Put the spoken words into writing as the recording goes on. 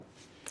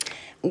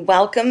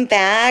Welcome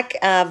back,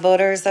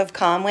 voters of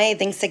Conway.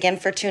 Thanks again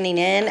for tuning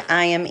in.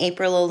 I am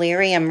April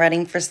O'Leary. I'm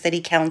running for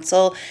City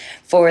Council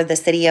for the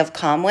City of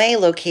Conway,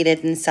 located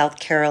in South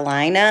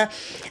Carolina.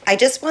 I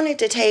just wanted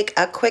to take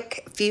a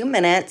quick few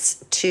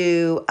minutes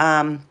to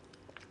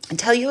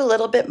tell you a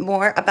little bit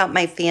more about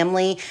my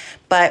family,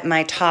 but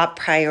my top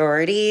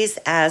priorities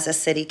as a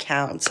City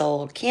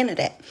Council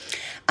candidate.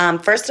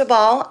 First of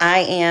all, I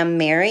am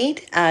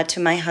married to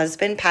my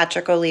husband,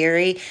 Patrick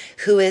O'Leary,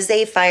 who is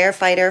a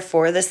firefighter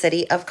for the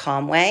City of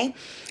Conway.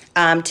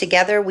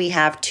 Together, we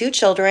have two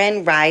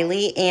children,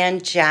 Riley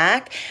and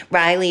Jack.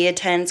 Riley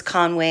attends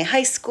Conway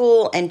High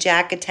School and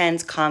Jack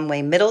attends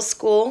Conway Middle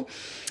School.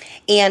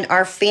 And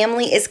our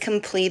family is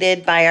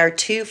completed by our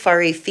two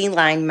furry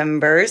feline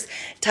members,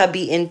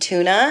 Tubby and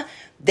Tuna.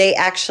 They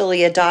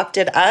actually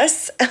adopted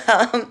us.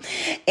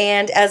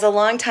 And as a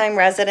longtime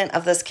resident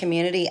of this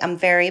community, I'm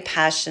very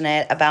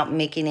passionate about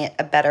making it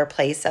a better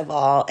place of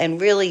all and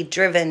really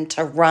driven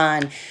to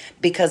run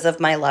because of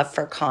my love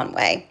for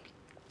Conway.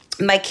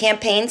 My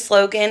campaign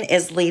slogan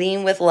is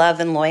leading with love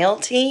and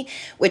loyalty,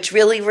 which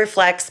really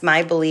reflects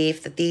my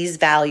belief that these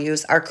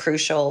values are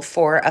crucial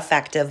for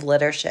effective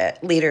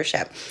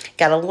leadership.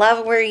 Gotta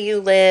love where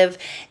you live,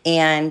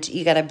 and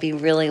you gotta be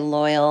really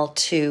loyal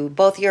to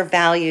both your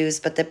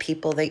values, but the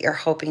people that you're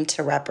hoping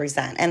to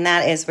represent. And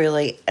that is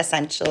really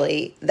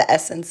essentially the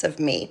essence of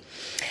me.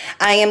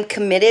 I am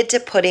committed to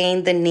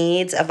putting the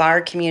needs of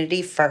our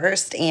community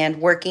first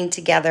and working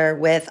together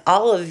with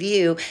all of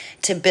you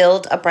to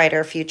build a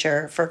brighter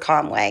future for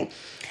Conway.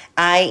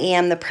 I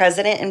am the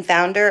president and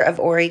founder of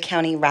Horry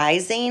County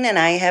Rising, and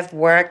I have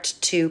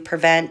worked to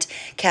prevent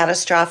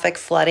catastrophic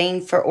flooding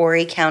for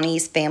Horry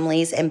County's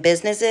families and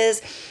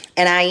businesses,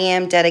 and I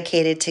am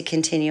dedicated to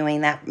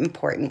continuing that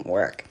important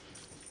work.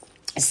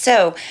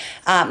 So,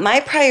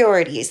 my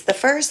priorities. The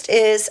first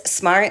is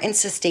smart and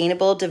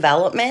sustainable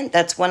development.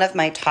 That's one of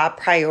my top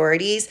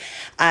priorities.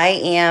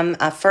 I am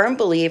a firm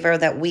believer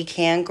that we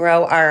can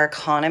grow our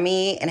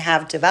economy and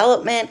have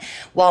development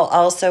while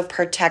also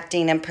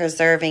protecting and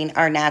preserving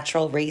our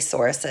natural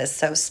resources.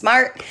 So,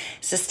 smart,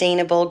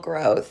 sustainable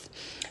growth.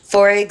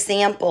 For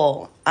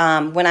example,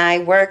 when I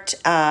worked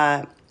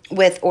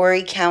with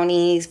Horry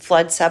County's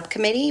Flood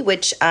Subcommittee,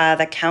 which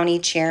the county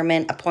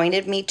chairman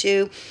appointed me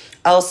to,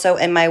 also,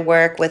 in my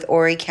work with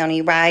Horry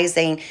County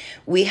Rising,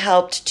 we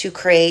helped to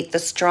create the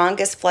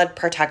strongest flood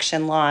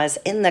protection laws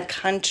in the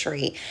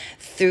country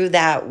through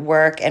that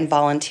work and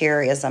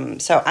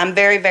volunteerism. So I'm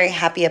very, very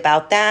happy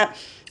about that.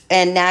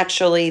 And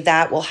naturally,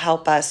 that will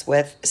help us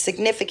with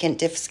significant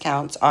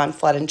discounts on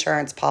flood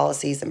insurance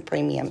policies and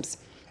premiums.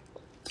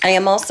 I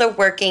am also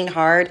working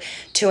hard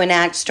to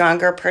enact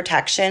stronger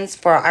protections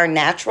for our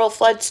natural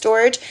flood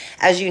storage.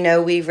 As you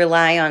know, we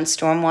rely on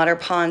stormwater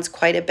ponds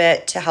quite a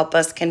bit to help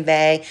us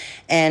convey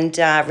and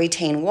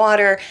retain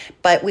water,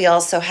 but we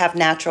also have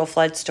natural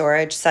flood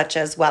storage such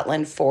as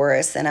wetland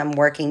forests, and I'm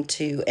working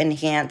to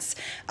enhance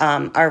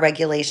our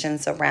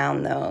regulations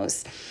around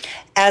those.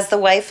 As the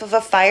wife of a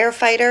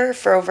firefighter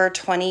for over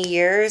 20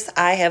 years,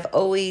 I have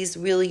always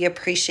really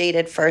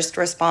appreciated first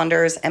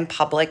responders and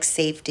public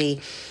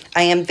safety.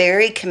 I am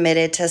very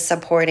committed to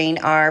supporting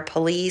our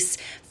police,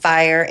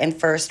 fire, and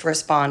first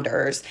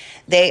responders.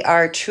 They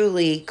are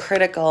truly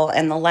critical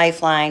and the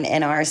lifeline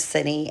in our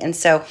city. And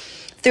so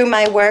through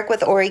my work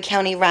with Horry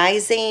County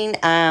Rising,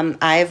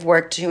 I've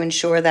worked to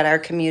ensure that our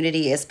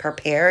community is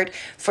prepared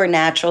for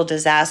natural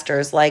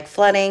disasters like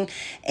flooding.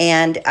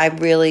 And I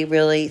really,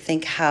 really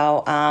think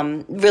how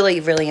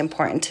really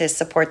important to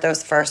support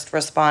those first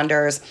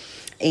responders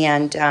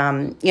and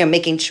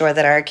making sure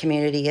that our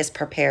community is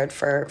prepared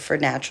for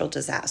natural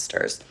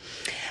disasters.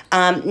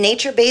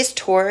 Nature-based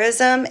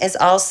tourism is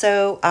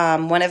also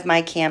one of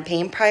my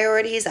campaign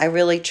priorities. I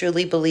really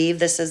truly believe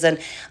this is an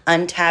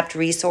untapped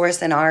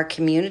resource in our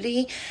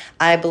community.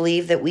 I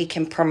believe that we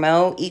can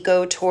promote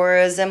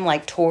ecotourism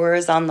like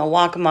tours on the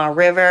Waccamaw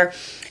River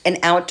and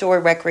outdoor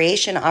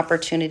recreation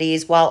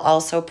opportunities while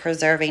also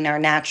preserving our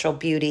natural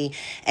beauty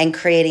and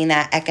creating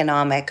that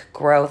economic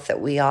growth that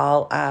we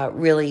all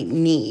really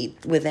need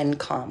within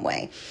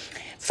Conway.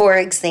 For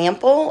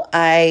example,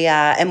 I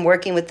am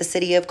working with the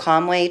City of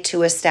Conway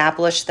to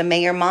establish the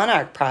Mayor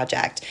Monarch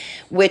Project,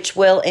 which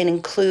will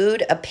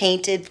include a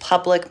painted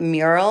public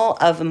mural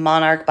of a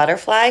monarch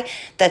butterfly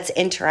that's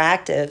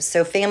interactive.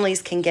 So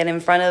families can get in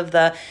front of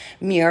the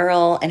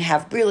mural and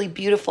have really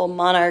beautiful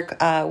monarch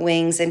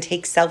wings and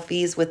take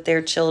selfies with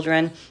their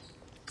children.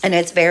 And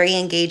it's very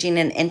engaging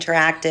and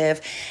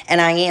interactive.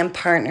 And I am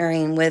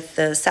partnering with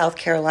the South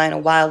Carolina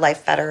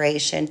Wildlife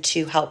Federation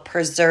to help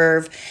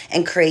preserve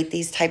and create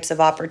these types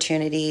of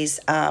opportunities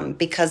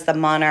because the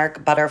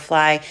monarch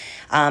butterfly,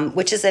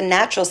 which is a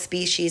natural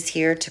species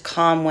here to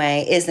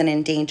Conway, is an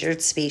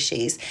endangered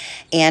species.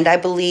 And I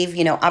believe,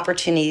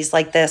 opportunities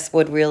like this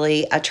would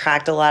really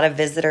attract a lot of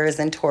visitors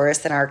and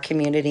tourists in our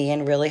community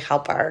and really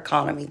help our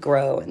economy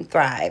grow and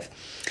thrive.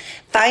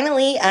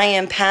 Finally, I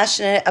am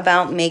passionate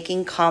about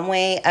making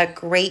Conway a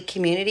great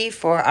community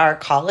for our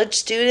college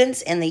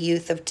students and the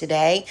youth of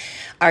today.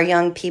 Our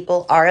young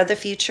people are the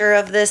future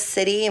of this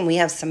city, and we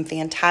have some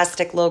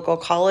fantastic local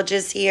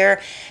colleges here.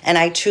 And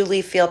I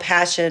truly feel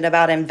passionate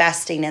about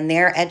investing in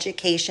their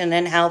education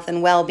and health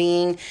and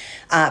well-being.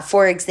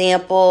 For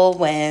example,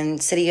 when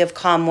City of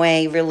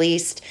Conway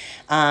released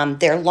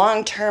their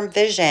long-term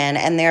vision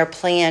and their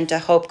plan to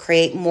hope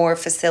create more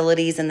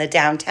facilities in the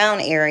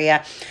downtown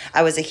area,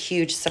 I was a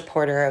huge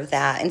supporter of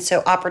that. And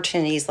so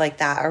opportunities like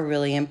that are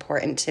really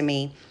important to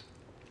me.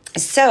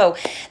 So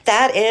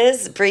that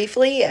is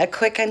briefly a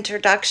quick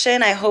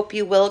introduction. I hope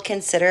you will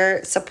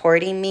consider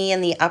supporting me in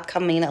the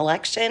upcoming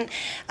election.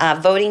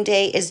 Voting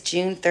day is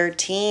June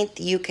 13th.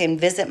 You can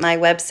visit my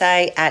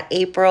website at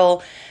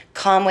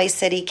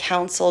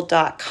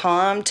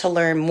aprilconwaycitycouncil.com to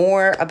learn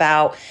more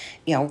about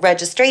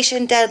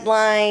registration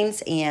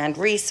deadlines and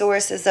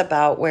resources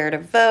about where to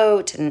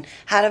vote and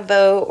how to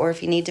vote, or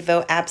if you need to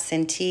vote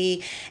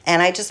absentee.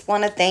 And I just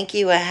want to thank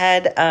you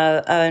ahead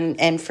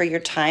and for your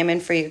time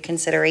and for your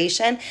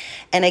consideration.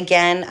 And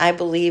again, I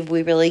believe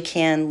we really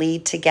can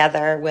lead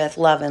together with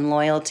love and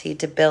loyalty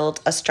to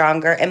build a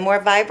stronger and more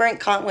vibrant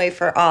Conway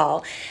for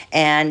all.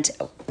 And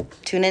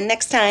tune in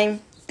next time.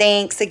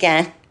 Thanks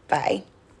again. Bye.